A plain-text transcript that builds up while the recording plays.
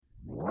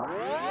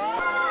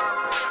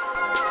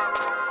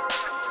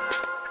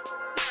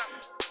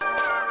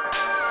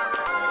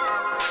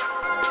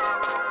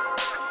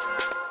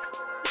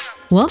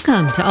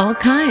Welcome to All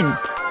Kinds.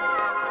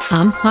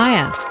 I'm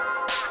Playa.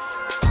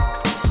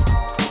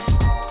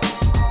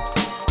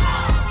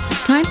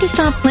 Time to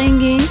stop playing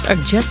games or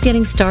just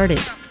getting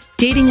started.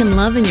 Dating in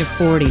love in your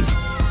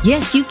 40s.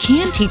 Yes, you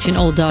can teach an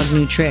old dog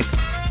new tricks.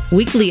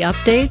 Weekly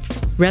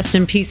updates. Rest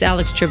in peace,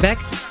 Alex Trebek.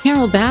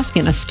 Carole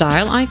Baskin, a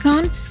style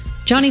icon.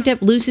 Johnny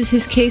Depp loses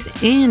his case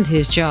and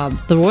his job.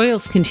 The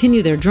royals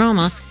continue their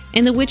drama.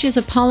 And the witches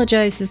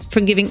apologizes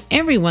for giving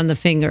everyone the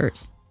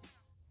fingers.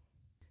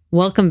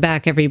 Welcome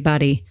back,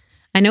 everybody.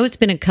 I know it's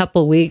been a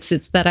couple weeks.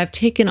 It's that I've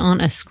taken on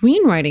a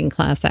screenwriting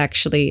class,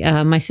 actually.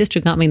 My sister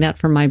got me that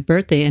for my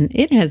birthday, and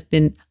it has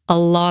been a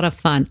lot of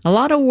fun. A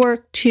lot of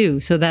work,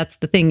 too. So that's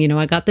the thing. You know,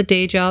 I got the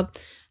day job.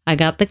 I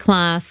got the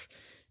class.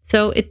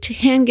 So it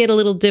can get a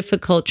little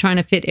difficult trying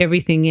to fit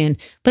everything in.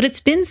 But it's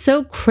been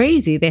so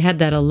crazy. They had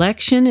that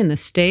election in the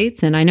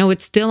States, and I know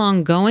it's still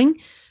ongoing.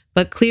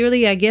 But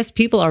clearly, I guess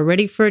people are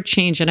ready for a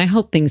change, and I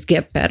hope things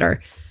get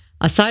better.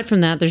 Aside from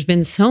that, there's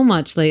been so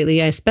much lately,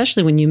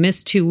 especially when you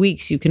miss 2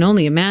 weeks. You can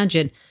only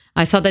imagine.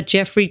 I saw that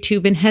Jeffrey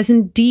Toobin has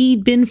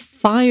indeed been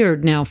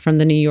fired now from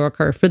The New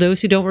Yorker. For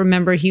those who don't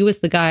remember, he was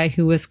the guy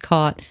who was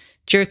caught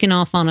jerking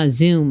off on a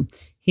Zoom.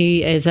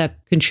 He is a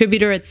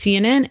contributor at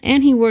CNN,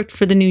 and he worked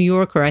for The New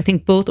Yorker. I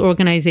think both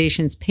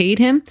organizations paid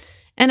him.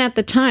 And at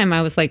the time,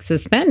 I was like,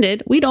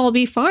 suspended? We'd all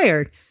be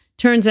fired.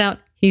 Turns out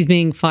he's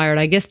being fired.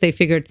 I guess they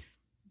figured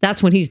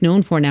that's what he's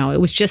known for now.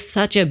 It was just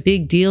such a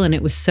big deal, and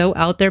it was so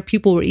out there.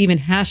 People were even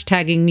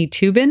hashtagging me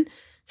Toobin.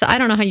 So I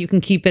don't know how you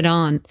can keep it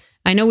on.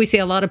 I know we see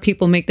a lot of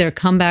people make their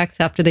comebacks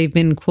after they've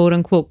been quote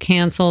unquote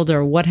canceled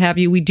or what have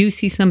you. We do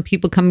see some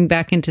people coming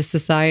back into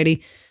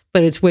society,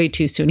 but it's way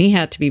too soon. He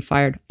had to be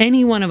fired.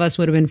 Any one of us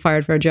would have been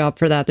fired for a job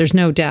for that. There's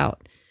no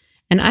doubt.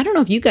 And I don't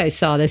know if you guys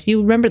saw this.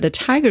 You remember the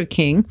Tiger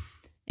King,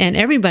 and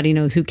everybody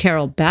knows who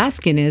Carole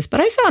Baskin is. But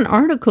I saw an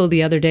article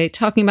the other day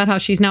talking about how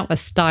she's now a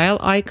style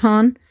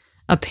icon.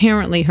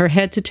 Apparently, her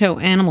head-to-toe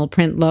animal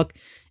print look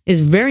is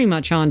very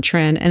much on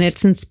trend, and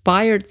it's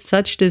inspired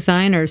such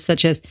designers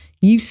such as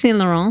Yves Saint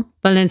Laurent,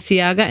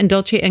 Balenciaga, and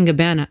Dolce &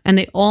 Gabbana, and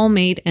they all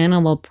made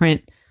animal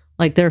print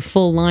like their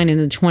full line in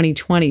the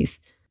 2020s.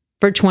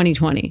 For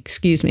 2020,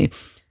 excuse me.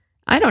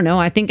 I don't know.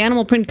 I think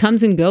animal print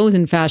comes and goes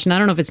in fashion. I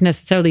don't know if it's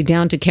necessarily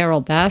down to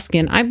Carole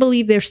Baskin. I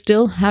believe they're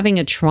still having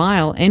a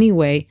trial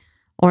anyway,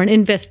 or an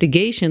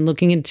investigation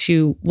looking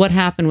into what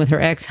happened with her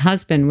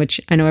ex-husband,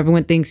 which I know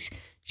everyone thinks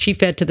she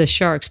fed to the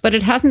sharks, but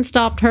it hasn't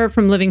stopped her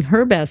from living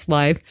her best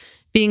life,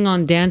 being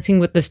on Dancing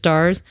with the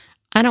Stars.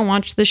 I don't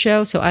watch the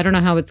show, so I don't know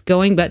how it's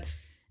going, but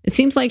it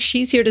seems like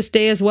she's here to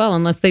stay as well,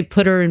 unless they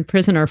put her in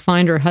prison or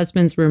find her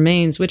husband's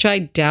remains, which I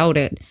doubt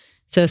it.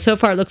 So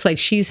far it looks like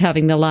she's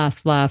having the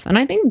last laugh. And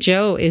I think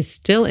Joe is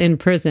still in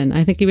prison.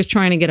 I think he was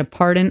trying to get a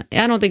pardon.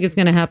 I don't think it's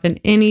going to happen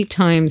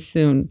anytime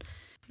soon.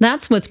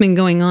 That's what's been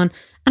going on.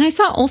 And I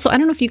saw also, I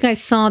don't know if you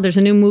guys saw, there's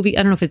a new movie,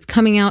 I don't know if it's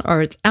coming out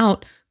or it's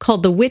out,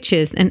 called The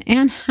Witches, and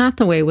Anne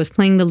Hathaway was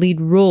playing the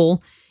lead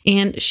role,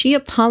 and she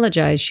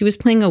apologized. She was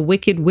playing a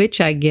wicked witch,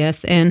 I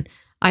guess, and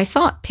I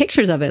saw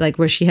pictures of it, like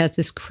where she has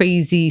this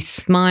crazy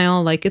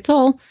smile, like it's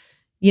all,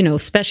 you know,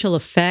 special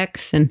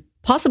effects and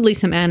possibly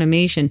some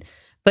animation.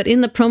 But in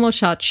the promo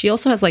shot, she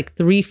also has like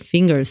 3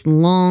 fingers,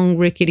 long,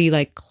 rickety,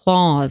 like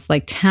claws,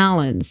 like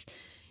talons,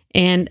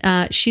 and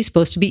she's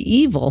supposed to be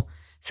evil.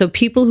 So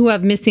people who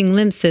have missing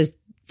limbs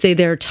say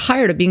they're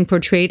tired of being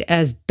portrayed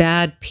as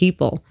bad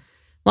people.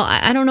 Well,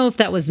 I don't know if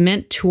that was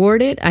meant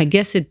toward it. I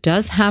guess it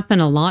does happen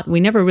a lot. We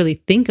never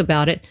really think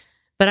about it,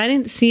 but I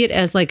didn't see it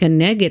as like a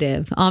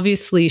negative.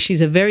 Obviously,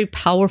 she's a very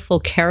powerful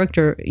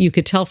character. You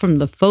could tell from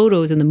the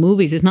photos and the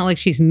movies. It's not like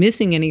she's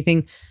missing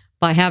anything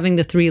by having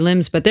the 3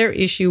 limbs, but their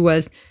issue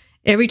was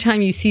every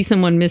time you see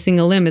someone missing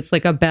a limb, it's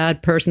like a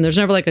bad person. There's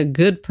never like a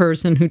good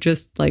person who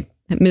just like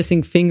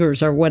missing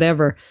fingers or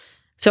whatever.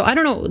 So I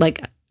don't know,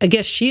 like, I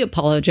guess she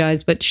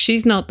apologized, but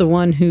she's not the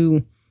one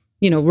who,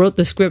 you know, wrote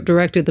the script,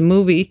 directed the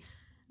movie.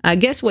 I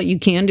guess what you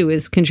can do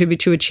is contribute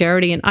to a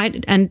charity.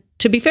 And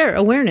to be fair,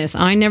 awareness.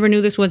 I never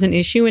knew this was an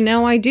issue, and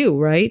now I do,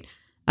 right?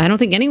 I don't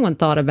think anyone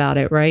thought about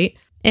it, right?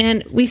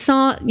 And we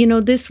saw, you know,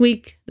 this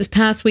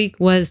past week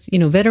was, you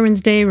know,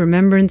 Veterans Day,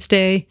 Remembrance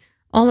Day,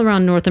 all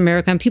around North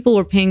America, and people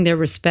were paying their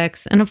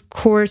respects. And of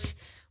course,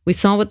 we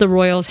saw with the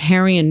royals,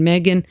 Harry and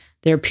Meghan,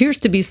 there appears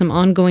to be some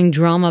ongoing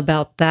drama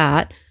about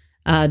that.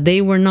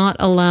 They were not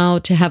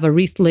allowed to have a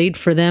wreath laid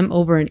for them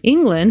over in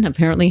England.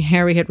 Apparently,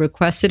 Harry had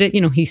requested it.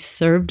 You know, he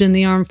served in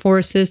the armed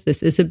forces.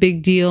 This is a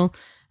big deal.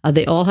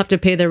 They all have to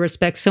pay their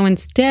respects. So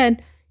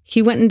instead,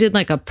 he went and did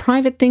like a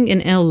private thing in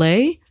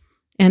LA,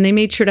 and they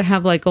made sure to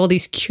have like all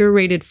these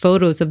curated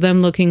photos of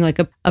them looking like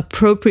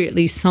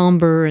appropriately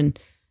somber and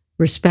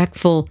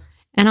respectful.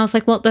 And I was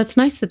like, well, that's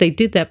nice that they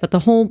did that. But the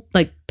whole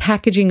like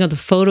packaging of the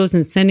photos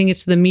and sending it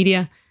to the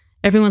media,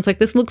 everyone's like,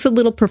 this looks a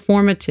little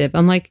performative.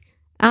 I'm like,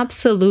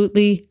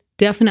 absolutely,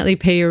 definitely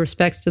pay your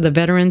respects to the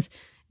veterans.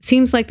 It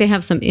seems like they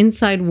have some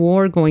inside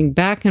war going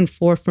back and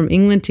forth from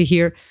England to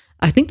here.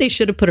 I think they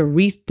should have put a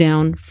wreath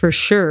down for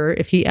sure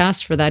if he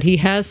asked for that. He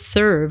has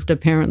served,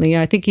 apparently.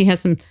 I think he has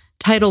some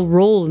title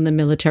role in the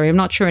military. I'm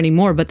not sure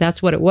anymore, but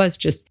that's what it was,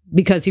 just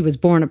because he was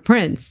born a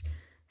prince.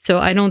 So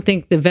I don't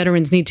think the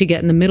veterans need to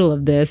get in the middle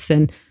of this.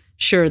 And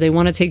sure, they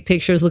want to take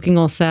pictures looking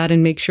all sad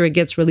and make sure it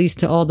gets released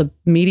to all the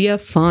media.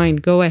 Fine,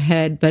 go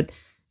ahead. But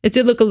it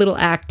did look a little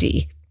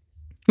acty,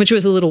 which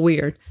was a little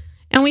weird.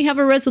 And we have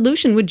a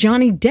resolution with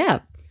Johnny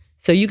Depp.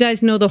 So you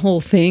guys know the whole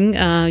thing.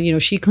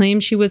 She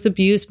claimed she was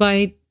abused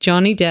by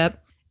Johnny Depp.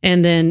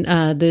 And then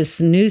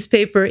this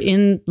newspaper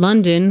in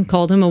London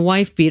called him a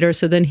wife beater.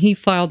 So then he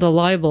filed a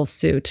libel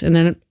suit. And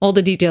then all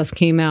the details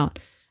came out.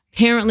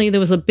 Apparently, there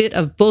was a bit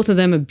of both of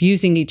them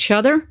abusing each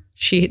other.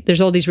 There's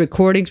all these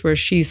recordings where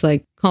she's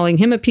like calling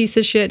him a piece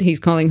of shit.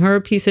 He's calling her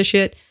a piece of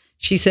shit.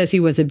 She says he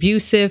was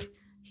abusive.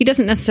 He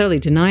doesn't necessarily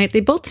deny it. They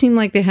both seem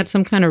like they had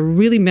some kind of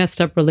really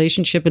messed up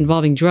relationship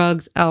involving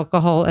drugs,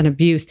 alcohol, and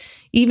abuse.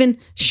 Even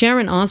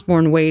Sharon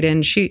Osbourne weighed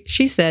in. She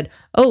said,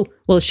 oh,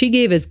 well, she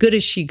gave as good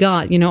as she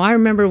got. I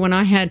remember when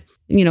I had,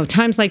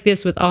 times like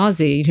this with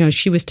Ozzy,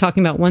 she was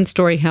talking about one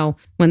story, how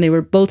when they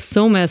were both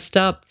so messed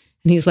up,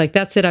 and he's like,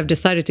 that's it, I've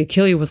decided to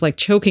kill you, was like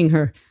choking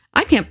her.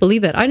 I can't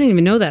believe that. I didn't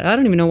even know that. I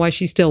don't even know why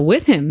she's still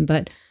with him,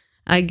 but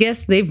I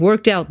guess they've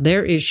worked out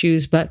their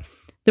issues, but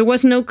there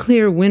was no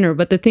clear winner.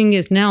 But the thing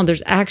is now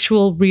there's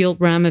actual real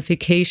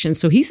ramifications.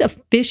 So he's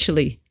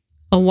officially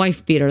a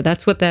wife beater.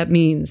 That's what that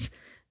means.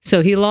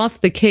 So he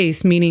lost the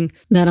case, meaning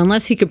that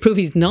unless he could prove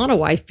he's not a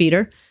wife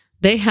beater,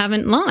 they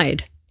haven't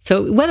lied.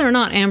 So whether or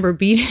not Amber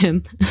beat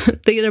him,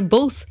 they're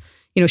both,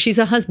 she's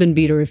a husband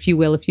beater, if you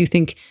will, if you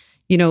think,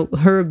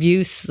 her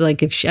abuse,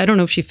 like I don't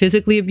know if she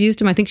physically abused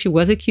him. I think she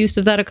was accused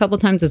of that a couple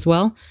of times as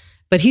well.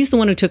 But he's the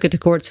one who took it to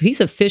court. So he's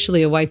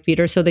officially a wife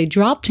beater. So they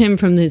dropped him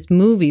from this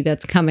movie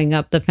that's coming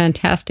up, The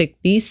Fantastic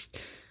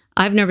Beasts.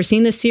 I've never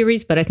seen this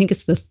series, but I think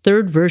it's the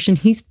third version.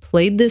 He's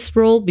played this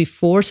role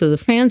before. So the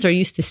fans are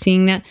used to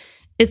seeing that.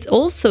 It's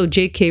also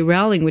J.K.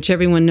 Rowling, which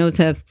everyone knows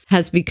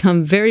has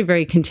become very,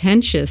 very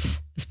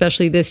contentious,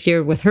 especially this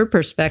year with her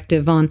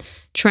perspective on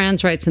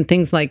trans rights and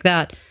things like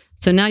that.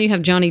 So now you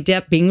have Johnny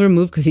Depp being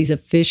removed because he's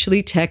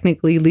officially,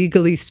 technically,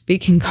 legally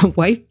speaking, a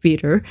wife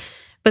beater.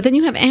 But then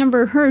you have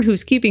Amber Heard,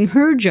 who's keeping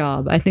her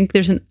job. I think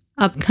there's an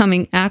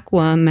upcoming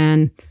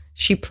Aquaman.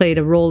 She played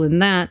a role in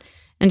that.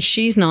 And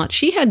she's not.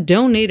 She had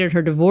donated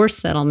her divorce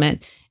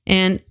settlement.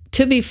 And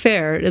to be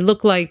fair, it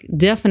looked like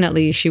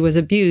definitely she was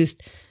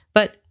abused.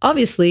 But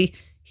obviously,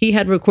 he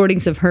had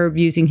recordings of her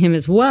abusing him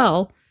as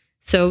well.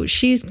 So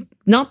she's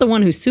not the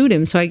one who sued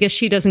him. So I guess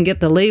she doesn't get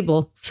the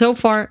label. So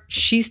far,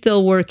 she's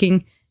still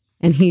working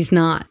and he's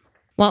not.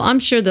 Well, I'm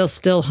sure they'll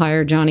still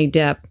hire Johnny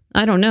Depp.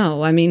 I don't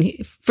know. I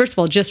mean, first of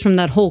all, just from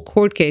that whole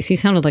court case, he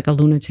sounded like a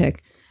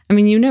lunatic. I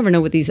mean, you never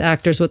know with these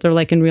actors what they're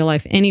like in real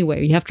life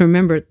anyway. You have to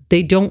remember,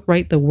 they don't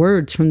write the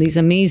words from these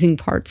amazing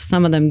parts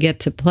some of them get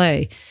to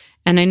play.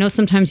 And I know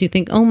sometimes you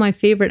think, oh, my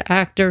favorite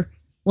actor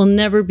will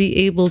never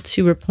be able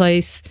to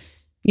replace,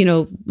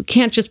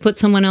 can't just put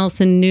someone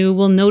else in new.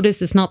 We'll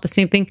notice it's not the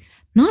same thing.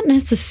 Not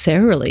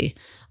necessarily.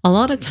 A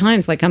lot of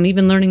times, like I'm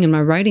even learning in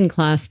my writing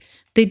class,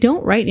 they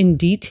don't write in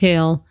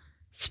detail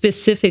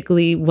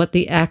specifically what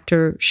the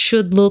actor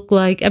should look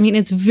like. I mean,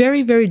 it's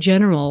very, very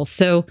general.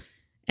 So,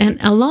 and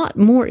a lot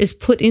more is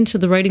put into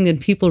the writing than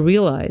people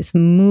realize.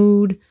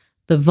 Mood,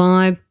 the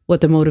vibe,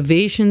 what the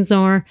motivations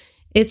are.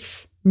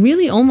 It's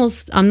really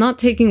almost, I'm not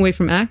taking away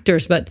from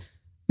actors, but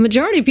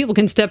majority of people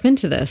can step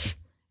into this.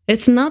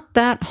 It's not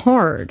that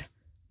hard.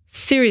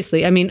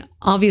 Seriously. I mean,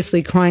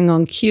 obviously crying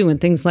on cue and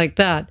things like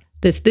that.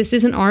 This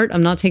isn't art.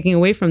 I'm not taking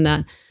away from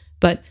that.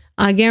 But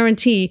I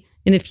guarantee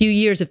in a few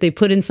years, if they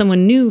put in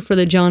someone new for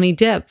the Johnny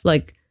Depp,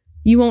 like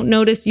you won't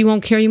notice, you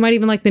won't care. You might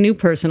even like the new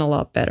person a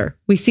lot better.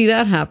 We see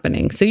that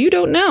happening. So you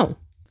don't know.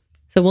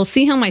 So we'll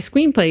see how my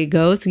screenplay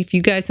goes. If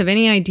you guys have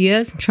any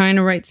ideas, I'm trying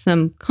to write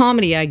some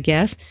comedy, I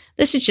guess.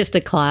 This is just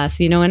a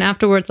class, and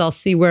afterwards I'll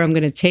see where I'm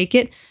going to take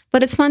it.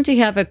 But it's fun to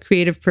have a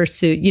creative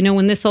pursuit.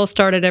 When this all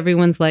started,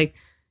 everyone's like,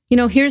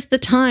 here's the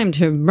time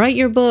to write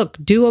your book,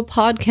 do a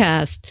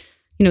podcast,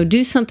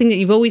 do something that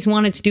you've always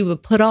wanted to do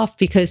but put off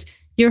because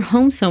you're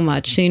home so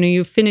much. So,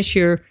 you finish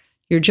your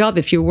job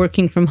if you're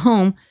working from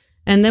home.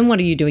 And then what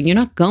are you doing? You're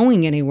not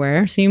going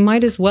anywhere. So you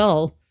might as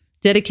well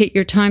dedicate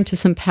your time to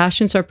some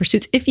passions or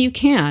pursuits if you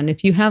can,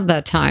 if you have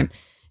that time.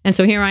 And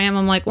so here I am.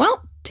 I'm like,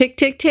 well, tick,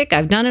 tick, tick.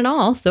 I've done it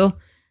all. So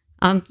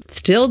I'm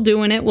still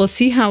doing it. We'll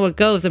see how it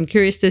goes. I'm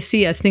curious to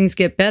see as things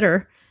get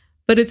better.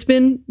 But it's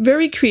been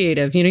very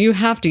creative. You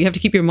have to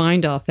keep your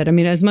mind off it. I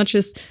mean, as much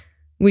as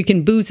we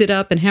can booze it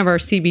up and have our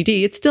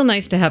CBD, it's still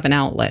nice to have an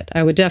outlet.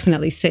 I would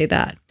definitely say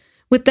that.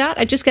 With that,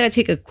 I just got to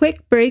take a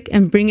quick break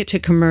and bring it to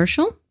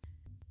commercial.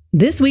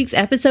 This week's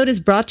episode is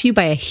brought to you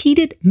by a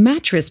heated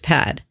mattress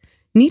pad.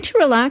 Need to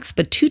relax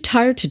but too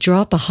tired to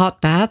draw up a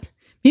hot bath?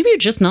 Maybe you're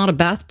just not a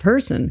bath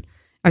person.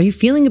 Are you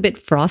feeling a bit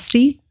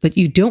frosty, but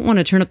you don't want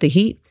to turn up the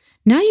heat?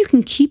 Now you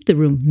can keep the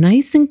room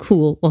nice and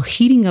cool while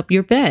heating up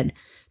your bed.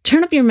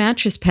 Turn up your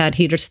mattress pad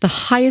heater to the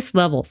highest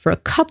level for a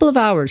couple of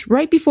hours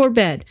right before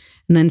bed,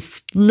 and then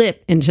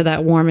slip into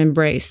that warm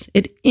embrace.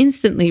 It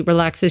instantly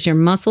relaxes your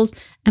muscles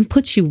and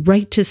puts you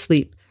right to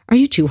sleep. Are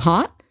you too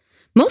hot?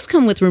 Most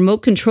come with remote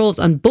controls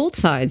on both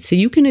sides, so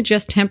you can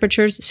adjust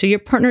temperatures so your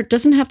partner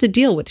doesn't have to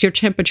deal with your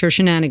temperature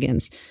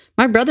shenanigans.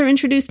 My brother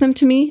introduced them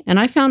to me, and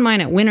I found mine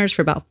at Winners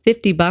for about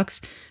 $50,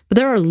 but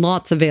there are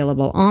lots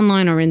available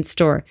online or in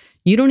store.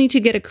 You don't need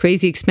to get a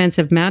crazy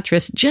expensive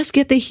mattress, just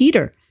get the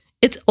heater.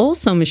 It's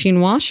also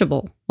machine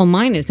washable. Well,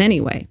 mine is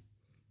anyway.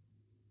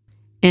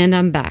 And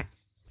I'm back.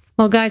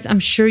 Well, guys, I'm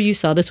sure you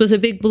saw this was a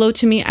big blow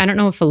to me. I don't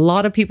know if a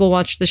lot of people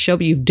watched the show,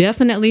 but you've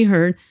definitely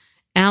heard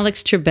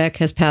Alex Trebek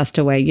has passed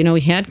away. You know,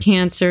 he had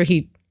cancer.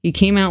 He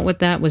came out with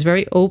that, was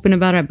very open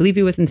about it. I believe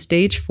he was in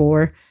stage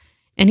 4.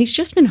 And he's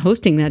just been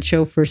hosting that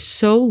show for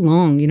so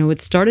long. You know,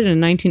 it started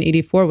in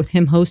 1984 with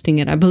him hosting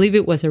it. I believe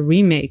it was a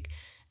remake.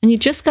 And you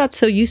just got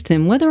so used to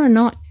him. Whether or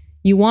not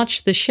you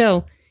watched the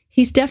show,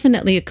 he's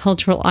definitely a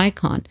cultural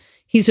icon.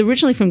 He's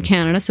originally from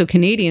Canada, so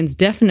Canadians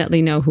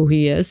definitely know who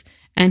he is.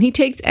 And he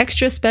takes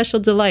extra special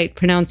delight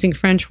pronouncing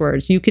French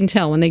words. You can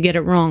tell when they get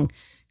it wrong,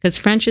 because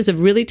French is a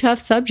really tough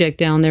subject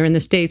down there in the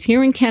States.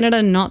 Here in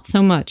Canada, not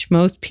so much.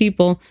 Most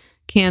people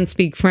can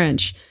speak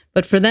French.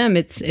 But for them,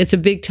 it's a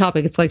big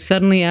topic. It's like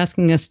suddenly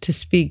asking us to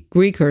speak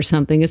Greek or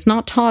something. It's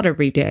not taught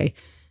every day.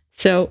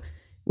 So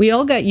we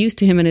all got used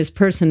to him and his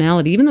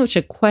personality, even though it's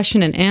a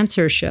question and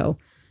answer show.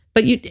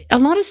 But a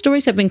lot of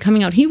stories have been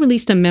coming out. He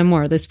released a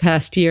memoir this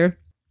past year,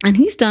 and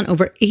he's done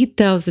over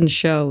 8,000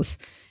 shows.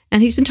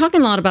 And he's been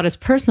talking a lot about his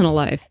personal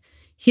life.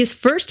 His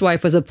first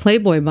wife was a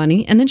Playboy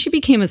bunny, and then she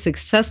became a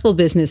successful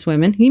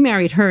businesswoman. He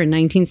married her in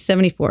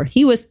 1974.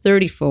 He was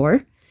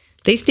 34.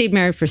 They stayed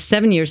married for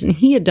 7 years, and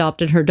he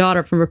adopted her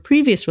daughter from a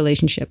previous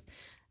relationship.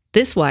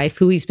 This wife,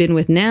 who he's been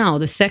with now,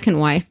 the second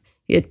wife,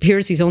 it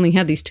appears he's only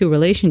had these 2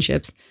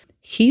 relationships.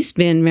 He's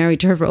been married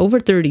to her for over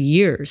 30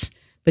 years,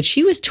 but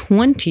she was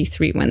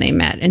 23 when they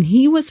met, and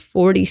he was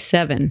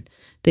 47.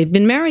 They've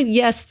been married,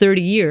 yes,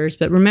 30 years,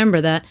 but remember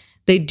that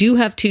they do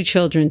have 2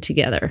 children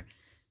together.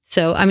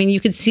 So, I mean, you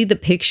can see the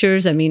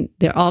pictures. I mean,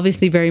 they're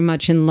obviously very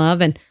much in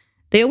love. And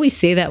they always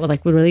say that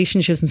with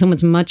relationships when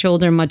someone's much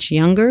older, much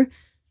younger.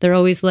 They're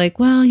always like,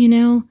 well, you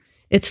know,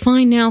 it's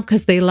fine now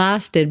because they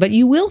lasted. But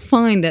you will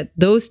find that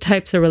those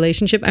types of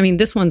relationship, I mean,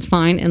 this one's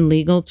fine and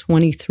legal,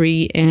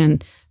 23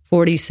 and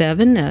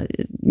 47,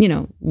 you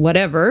know,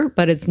 whatever,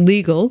 but it's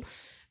legal.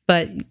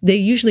 But they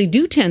usually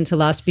do tend to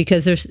last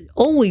because there's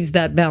always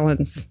that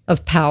balance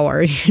of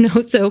power, you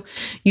know? So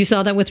you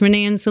saw that with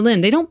Renee and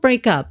Celine. They don't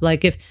break up.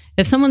 Like if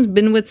someone's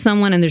been with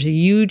someone and there's a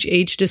huge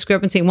age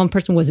discrepancy and one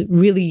person was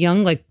really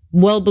young, like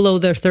well below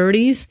their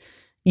 30s,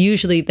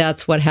 usually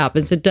that's what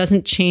happens. It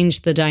doesn't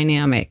change the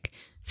dynamic.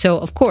 So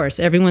of course,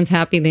 everyone's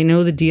happy. They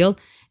know the deal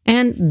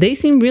and they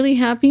seem really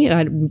happy,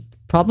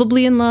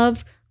 probably in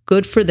love.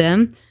 Good for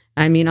them.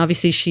 I mean,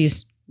 obviously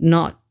she's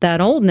not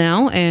that old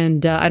now,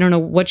 and I don't know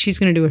what she's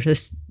going to do with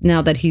this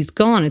now that he's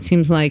gone. It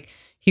seems like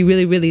he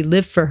really, really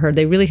lived for her.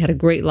 They really had a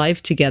great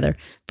life together.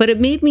 But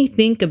it made me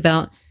think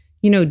about,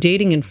 you know,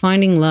 dating and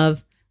finding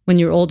love when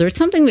you're older. It's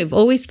something we've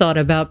always thought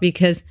about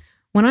because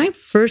when I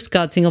first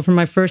got single from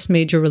my first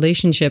major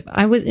relationship,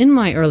 I was in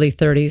my early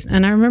 30s,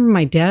 and I remember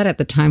my dad at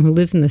the time, who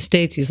lives in the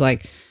States, he's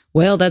like,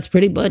 well, that's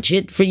pretty much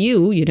it for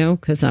you, you know,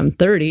 because I'm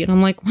 30. And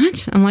I'm like,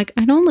 what? I'm like,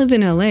 I don't live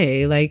in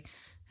LA. Like,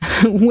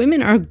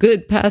 women are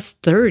good past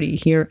 30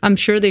 here. I'm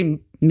sure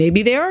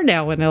maybe they are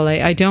now in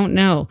LA. I don't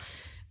know.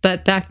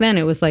 But back then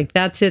it was like,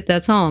 that's it.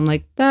 That's all. I'm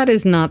like, that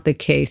is not the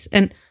case.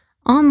 And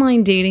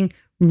online dating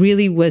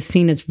really was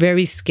seen as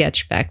very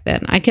sketch back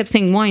then. I kept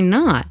saying, why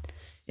not?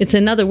 It's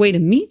another way to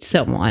meet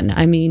someone.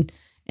 I mean,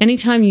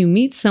 anytime you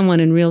meet someone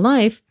in real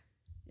life,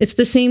 it's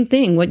the same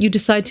thing. What you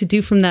decide to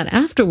do from that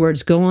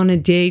afterwards, go on a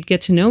date,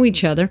 get to know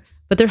each other.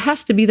 But there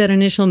has to be that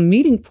initial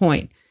meeting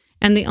point.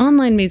 And the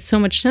online made so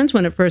much sense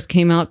when it first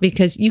came out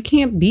because you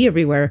can't be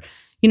everywhere.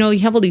 You know, you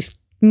have all these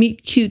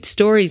meet cute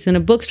stories in a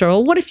bookstore.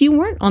 Well, what if you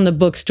weren't on the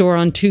bookstore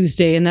on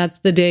Tuesday and that's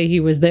the day he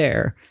was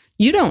there?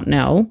 You don't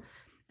know.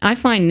 I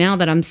find now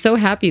that I'm so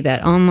happy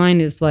that online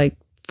is like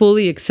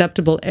fully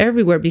acceptable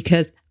everywhere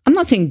because I'm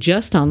not saying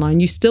just online.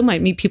 You still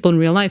might meet people in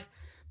real life,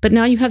 but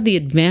now you have the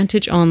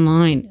advantage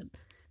online.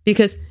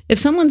 Because if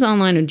someone's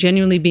online and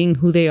genuinely being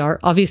who they are,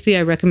 obviously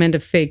I recommend a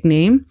fake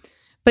name.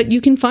 But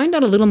you can find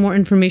out a little more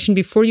information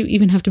before you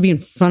even have to be in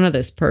front of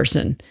this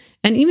person.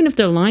 And even if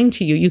they're lying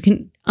to you, you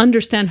can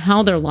understand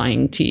how they're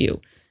lying to you.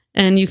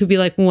 And you could be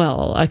like,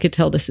 well, I could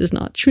tell this is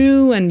not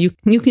true. And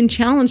you can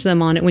challenge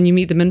them on it when you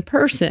meet them in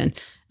person.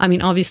 I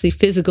mean, obviously,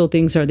 physical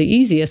things are the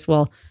easiest.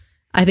 Well,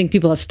 I think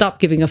people have stopped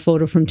giving a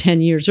photo from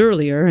 10 years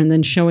earlier and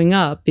then showing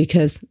up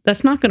because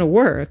that's not going to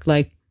work.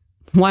 Like,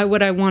 why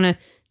would I want to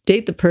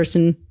date the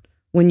person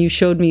when you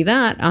showed me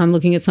that? I'm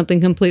looking at something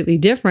completely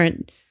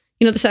different.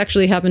 You know, this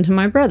actually happened to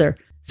my brother.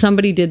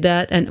 Somebody did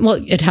that. And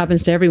well, it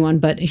happens to everyone.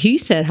 But he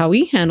said how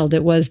he handled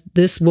it was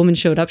this woman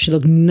showed up. She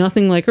looked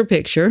nothing like her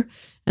picture.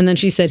 And then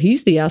she said,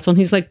 he's the asshole. And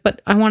he's like,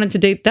 but I wanted to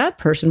date that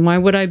person. Why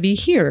would I be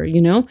here? You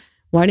know,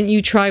 why didn't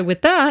you try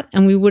with that?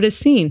 And we would have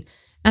seen.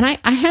 And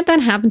I had that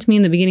happen to me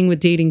in the beginning with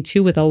dating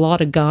too, with a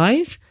lot of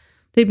guys.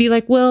 They'd be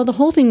like, well, the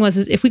whole thing was,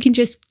 is if we can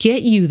just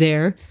get you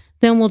there,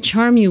 then we'll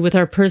charm you with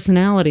our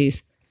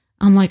personalities.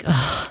 I'm like,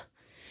 ugh.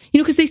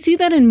 because they see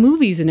that in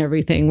movies and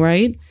everything,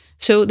 right?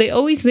 So they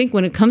always think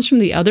when it comes from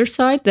the other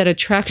side that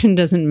attraction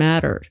doesn't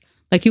matter.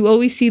 Like you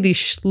always see these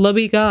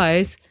schlubby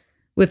guys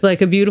with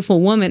like a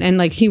beautiful woman and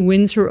like he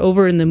wins her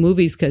over in the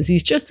movies because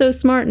he's just so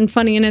smart and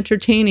funny and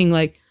entertaining.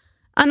 Like,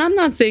 and I'm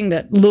not saying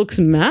that looks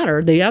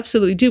matter. They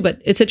absolutely do,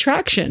 but it's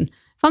attraction.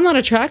 If I'm not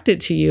attracted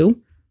to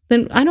you,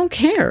 then I don't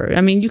care.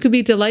 I mean, you could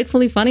be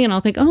delightfully funny and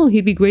I'll think, oh,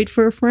 he'd be great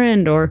for a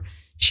friend or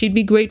she'd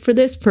be great for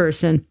this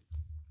person.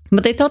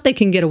 But they thought they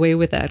can get away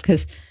with that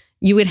because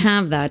you would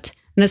have that.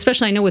 And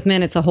especially I know with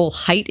men, it's a whole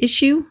height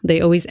issue.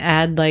 They always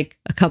add like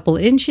a couple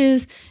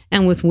inches.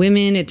 And with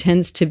women, it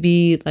tends to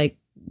be like,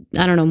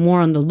 I don't know,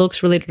 more on the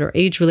looks related or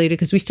age related,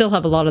 because we still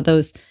have a lot of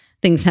those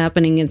things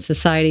happening in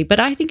society. But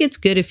I think it's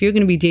good if you're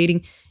going to be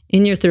dating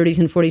in your 30s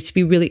and 40s to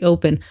be really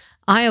open.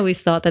 I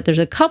always thought that there's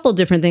a couple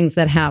different things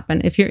that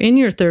happen. If you're in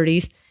your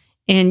 30s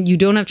and you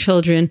don't have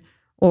children,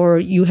 or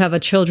you have a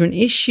children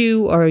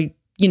issue, or,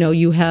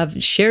 you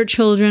have shared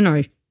children,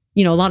 or,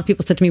 a lot of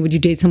people said to me, would you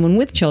date someone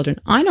with children?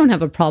 I don't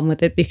have a problem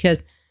with it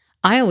because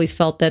I always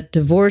felt that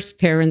divorced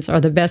parents are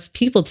the best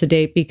people to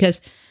date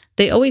because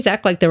they always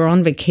act like they're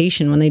on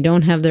vacation when they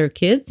don't have their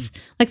kids.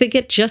 Like they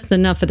get just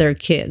enough of their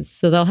kids.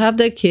 So they'll have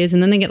their kids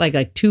and then they get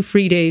like 2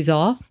 free days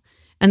off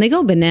and they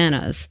go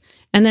bananas.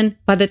 And then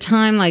by the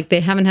time like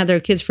they haven't had their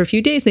kids for a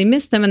few days, they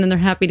miss them and then they're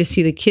happy to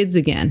see the kids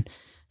again.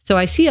 So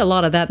I see a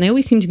lot of that and they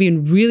always seem to be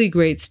in really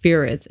great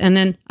spirits. And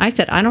then I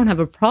said, I don't have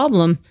a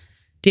problem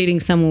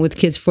dating someone with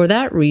kids for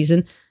that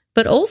reason.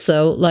 But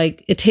also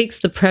like it takes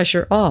the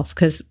pressure off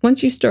because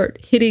once you start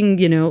hitting,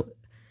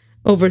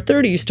 over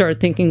 30, you start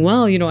thinking,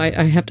 well, I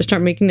have to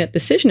start making that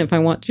decision if I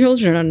want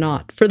children or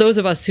not, for those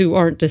of us who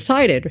aren't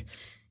decided.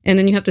 And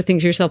then you have to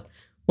think to yourself,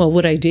 well,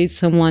 would I date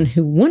someone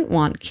who wouldn't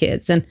want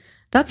kids? And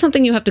that's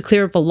something you have to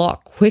clear up a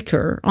lot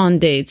quicker on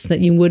dates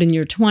than you would in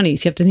your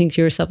 20s. You have to think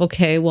to yourself,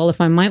 okay, well, if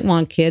I might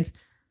want kids,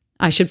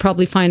 I should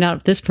probably find out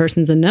if this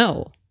person's a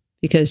no,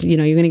 because, you're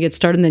going to get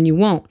started and then you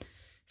won't.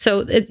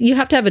 So you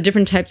have to have a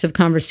different types of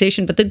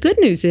conversation. But the good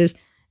news is,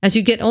 as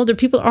you get older,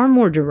 people are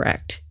more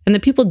direct and the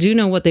people do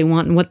know what they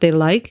want and what they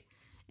like.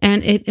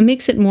 And it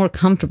makes it more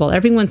comfortable.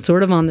 Everyone's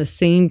sort of on the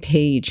same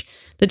page.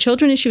 The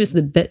children issue is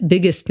the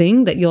biggest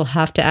thing that you'll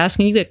have to ask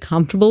and you get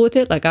comfortable with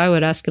it. Like I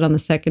would ask it on the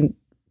second,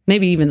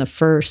 maybe even the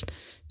first.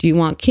 Do you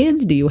want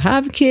kids? Do you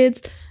have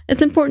kids?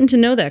 It's important to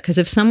know that because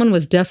if someone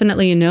was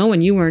definitely a no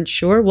and you weren't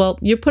sure, well,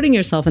 you're putting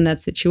yourself in that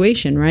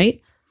situation,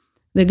 right?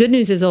 The good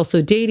news is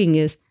also dating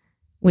is,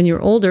 when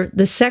you're older,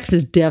 the sex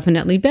is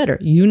definitely better.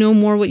 You know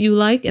more what you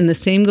like, and the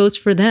same goes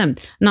for them.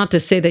 Not to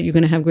say that you're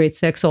going to have great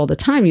sex all the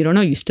time. You don't know.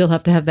 You still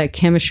have to have that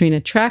chemistry and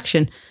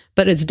attraction,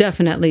 but it's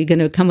definitely going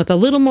to come with a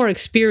little more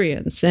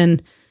experience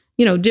and,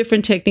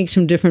 different techniques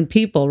from different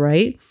people,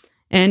 right?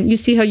 And you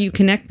see how you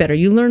connect better.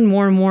 You learn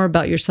more and more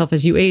about yourself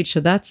as you age. So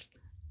that's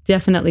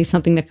definitely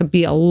something that could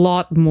be a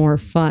lot more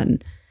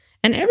fun.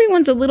 And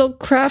everyone's a little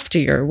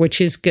craftier, which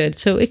is good.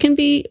 So it can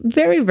be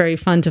very, very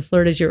fun to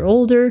flirt as you're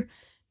older.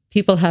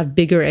 People have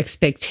bigger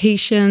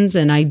expectations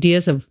and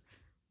ideas of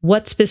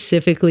what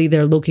specifically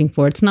they're looking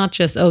for. It's not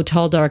just, oh,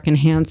 tall, dark, and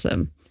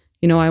handsome.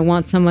 I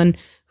want someone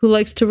who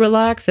likes to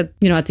relax at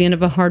the end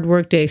of a hard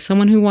work day,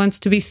 someone who wants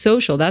to be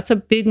social. That's a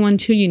big one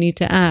too you need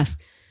to ask.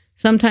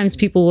 Sometimes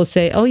people will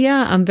say, oh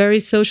yeah, I'm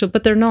very social,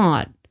 but they're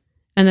not.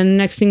 And then the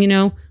next thing you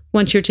know,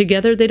 once you're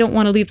together, they don't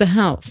want to leave the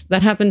house.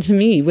 That happened to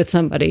me with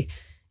somebody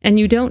and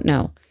you don't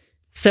know.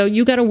 So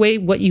you got to weigh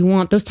what you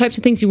want. Those types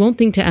of things you won't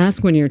think to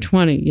ask when you're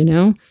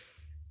 20,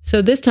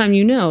 So this time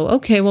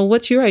okay, well,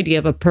 what's your idea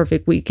of a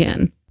perfect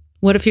weekend?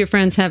 What if your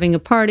friend's having a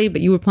party,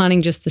 but you were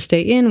planning just to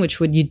stay in? Which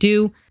would you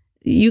do?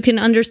 You can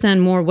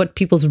understand more what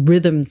people's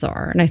rhythms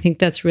are. And I think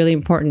that's really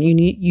important. You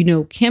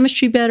need,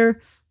 chemistry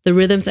better, the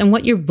rhythms, and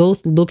what you're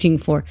both looking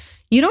for.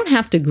 You don't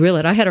have to grill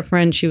it. I had a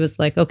friend, she was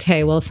like,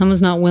 okay, well, if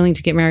someone's not willing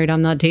to get married,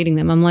 I'm not dating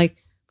them. I'm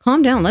like,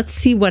 calm down. Let's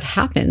see what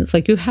happens.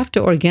 Like you have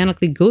to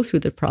organically go through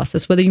the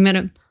process, whether you met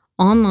him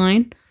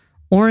online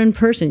or in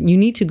person. You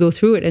need to go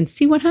through it and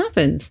see what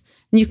happens.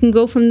 And you can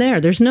go from there.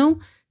 There's no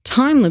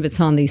time limits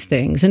on these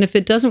things. And if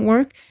it doesn't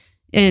work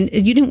and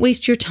you didn't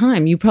waste your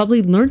time, you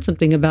probably learned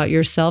something about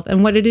yourself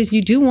and what it is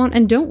you do want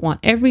and don't want.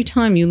 Every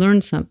time you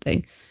learn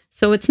something.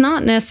 So it's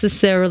not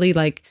necessarily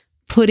like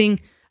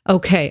putting,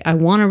 okay, I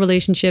want a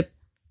relationship.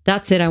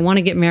 That's it. I want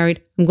to get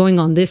married. I'm going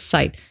on this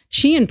site.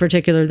 She in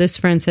particular, this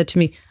friend said to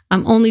me,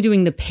 I'm only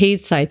doing the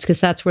paid sites because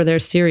that's where they're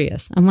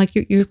serious. I'm like,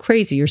 you're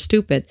crazy. You're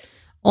stupid.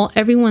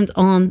 Everyone's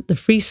on the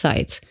free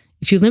sites.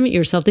 If you limit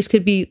yourself, this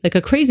could be like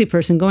a crazy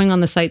person going on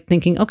the site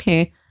thinking,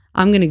 okay,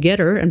 I'm going to get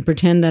her and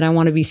pretend that I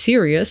want to be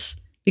serious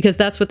because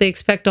that's what they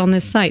expect on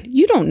this site.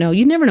 You don't know.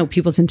 You never know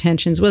people's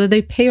intentions, whether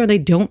they pay or they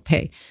don't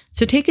pay.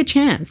 So take a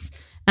chance.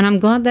 And I'm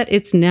glad that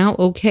it's now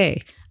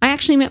okay. I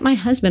actually met my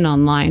husband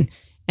online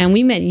and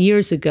we met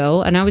years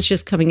ago and I was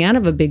just coming out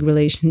of a big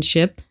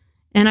relationship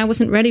and I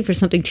wasn't ready for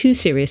something too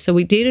serious. So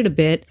we dated a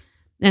bit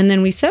and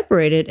then we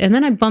separated and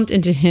then I bumped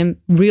into him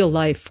real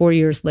life 4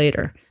 years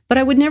later. But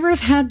I would never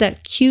have had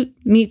that cute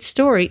meet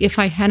story if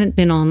I hadn't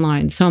been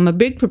online. So I'm a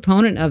big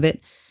proponent of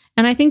it.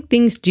 And I think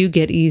things do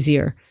get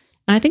easier.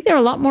 And I think they're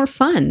a lot more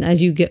fun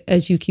as you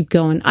keep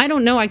going. I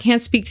don't know. I can't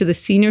speak to the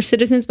senior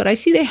citizens, but I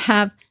see they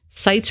have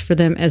sites for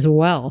them as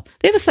well.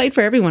 They have a site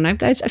for everyone.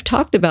 I've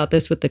talked about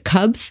this with the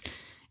Cubs.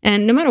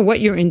 And no matter what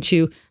you're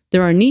into,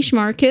 there are niche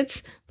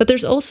markets, but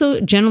there's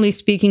also, generally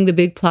speaking, the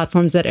big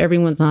platforms that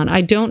everyone's on. I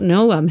don't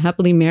know. I'm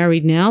happily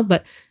married now,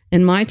 but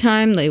in my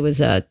time, there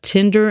was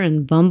Tinder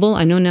and Bumble.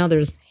 I know now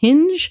there's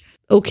Hinge,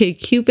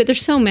 OkCupid.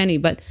 There's so many,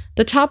 but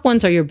the top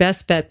ones are your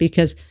best bet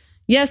because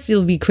yes,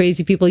 you'll be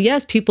crazy people.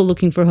 Yes, people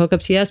looking for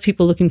hookups. Yes,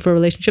 people looking for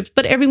relationships,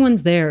 but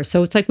everyone's there.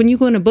 So it's like when you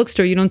go in a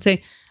bookstore, you don't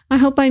say, I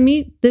hope I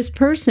meet this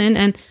person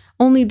and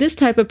only this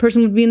type of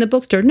person would be in the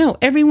bookstore. No,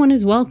 everyone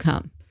is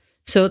welcome.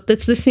 So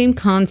that's the same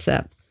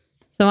concept.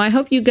 So I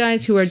hope you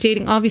guys who are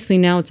dating, obviously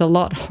now it's a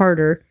lot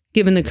harder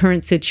given the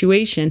current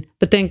situation,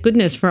 but thank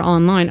goodness for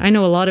online. I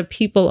know a lot of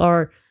people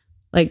are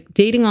like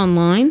dating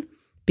online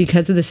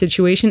because of the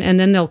situation, and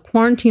then they'll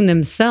quarantine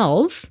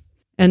themselves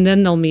and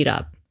then they'll meet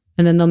up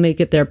and then they'll make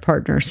it their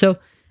partner. So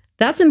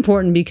that's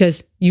important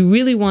because you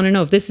really want to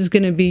know if this is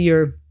going to be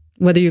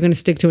whether you're going to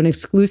stick to an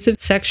exclusive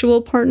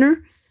sexual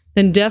partner,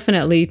 then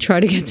definitely try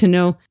to get to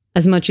know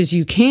as much as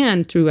you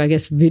can through, I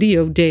guess,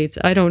 video dates.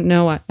 I don't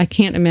know. I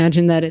can't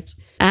imagine that it's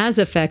as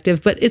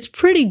effective, but it's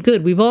pretty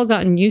good. We've all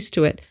gotten used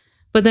to it.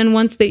 But then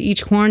once they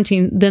each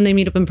quarantine, then they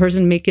meet up in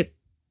person, make it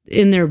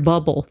in their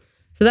bubble.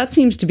 So that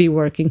seems to be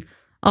working.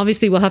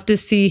 Obviously, we'll have to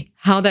see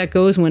how that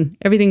goes when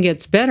everything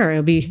gets better.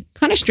 It'll be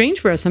kind of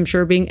strange for us, I'm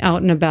sure, being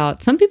out and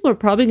about. Some people are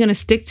probably going to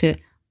stick to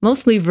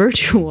mostly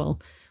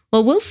virtual.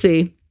 Well, we'll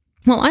see.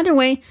 Well, either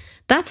way,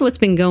 that's what's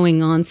been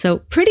going on. So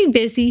pretty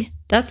busy.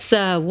 That's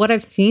what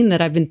I've seen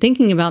that I've been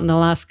thinking about in the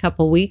last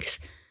couple weeks.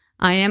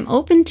 I am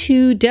open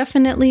to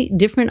definitely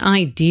different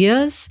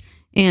ideas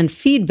and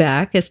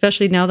feedback,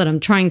 especially now that I'm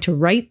trying to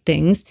write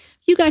things.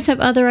 If you guys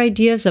have other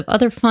ideas of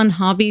other fun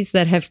hobbies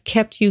that have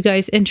kept you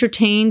guys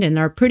entertained and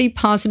are pretty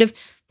positive,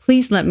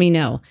 please let me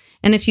know.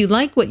 And if you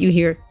like what you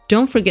hear,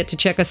 don't forget to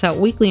check us out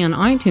weekly on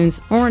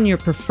iTunes or on your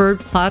preferred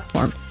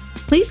platform.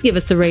 Please give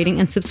us a rating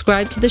and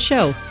subscribe to the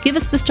show. Give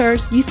us the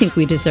stars you think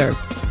we deserve.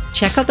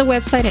 Check out the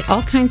website at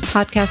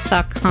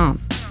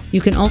allkindspodcast.com.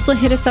 You can also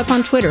hit us up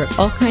on Twitter at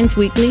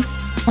allkindsweekly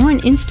or on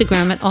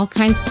Instagram at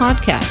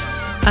allkindspodcast.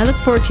 I look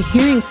forward to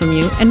hearing from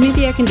you, and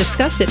maybe I can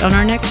discuss it on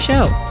our next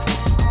show.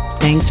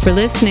 Thanks for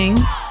listening.